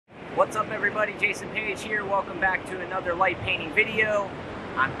What's up everybody, Jason Page here. Welcome back to another light painting video.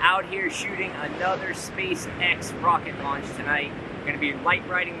 I'm out here shooting another SpaceX rocket launch tonight. I'm going to be light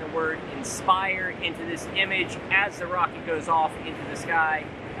writing the word inspire into this image as the rocket goes off into the sky.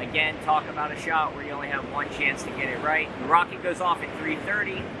 Again, talk about a shot where you only have one chance to get it right. The rocket goes off at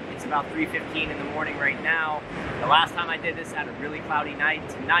 3:30. It's about 3:15 in the morning right now. The last time I did this had a really cloudy night.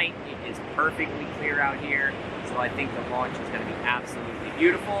 Tonight it is perfectly clear out here, so I think the launch is going to be absolutely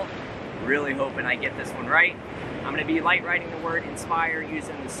beautiful. Really hoping I get this one right. I'm going to be light writing the word inspire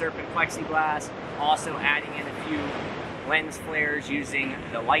using the Serpent plexiglass, also adding in a few lens flares using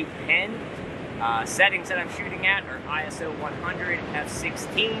the light pen. Settings that I'm shooting at are ISO 100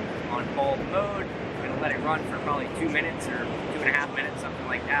 f16 on bulb mode. I'm going to let it run for probably 2 minutes or 2.5 minutes, something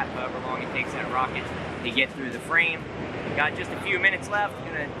like that, however long it takes that rocket to get through the frame. Got just a few minutes left. I'm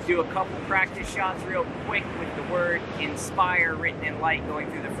going to do a couple practice shots real quick with the word inspire written in light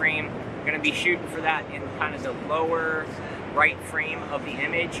going through the frame. I'm going to be shooting for that in kind of the lower right frame of the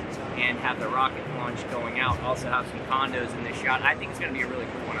image and have the rocket launch going out. Also have some condos in this shot. I think it's going to be a really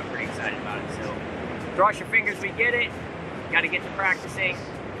cool one. I'm pretty excited about it. So cross your fingers we get it. Got to get to practicing.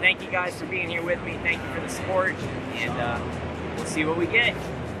 Thank you guys for being here with me. Thank you for the support, and we'll see what we get.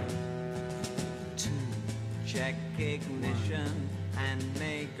 Check ignition and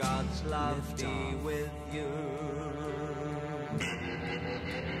may God's love be with you.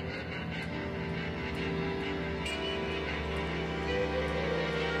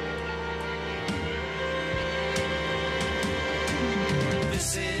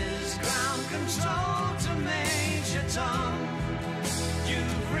 This is ground control to Major Tom.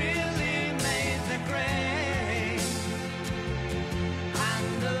 You've really made the grade,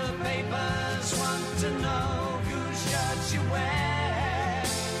 and the papers want to know whose shirt you wear.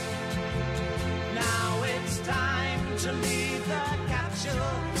 Now it's time to leave the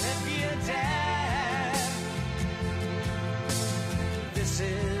capsule if you dare. This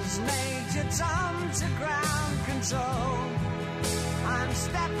is Major Tom to ground control. I'm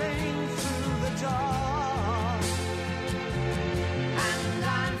stepping through the door, and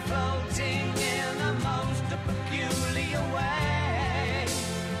I'm floating in a most peculiar way,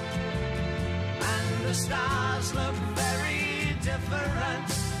 and the stars look very different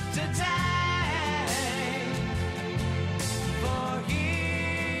today. For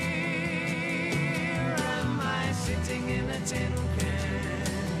here am I sitting in a tin can.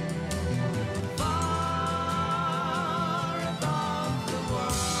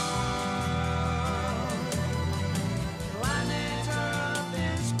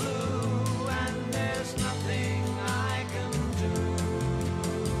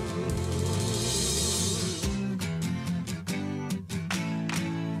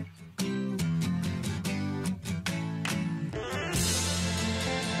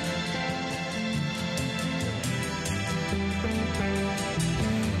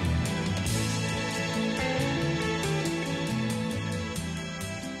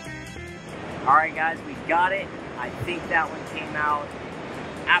 Alright guys, we got it. I think that one came out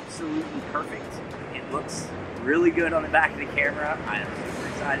absolutely perfect. It looks really good on the back of the camera. I'm super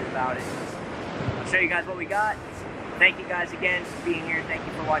excited about it. I'll show you guys what we got. Thank you guys again for being here. Thank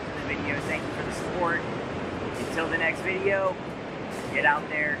you for watching the video. Thank you for the support. Until the next video, get out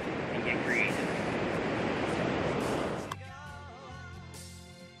there and get creative.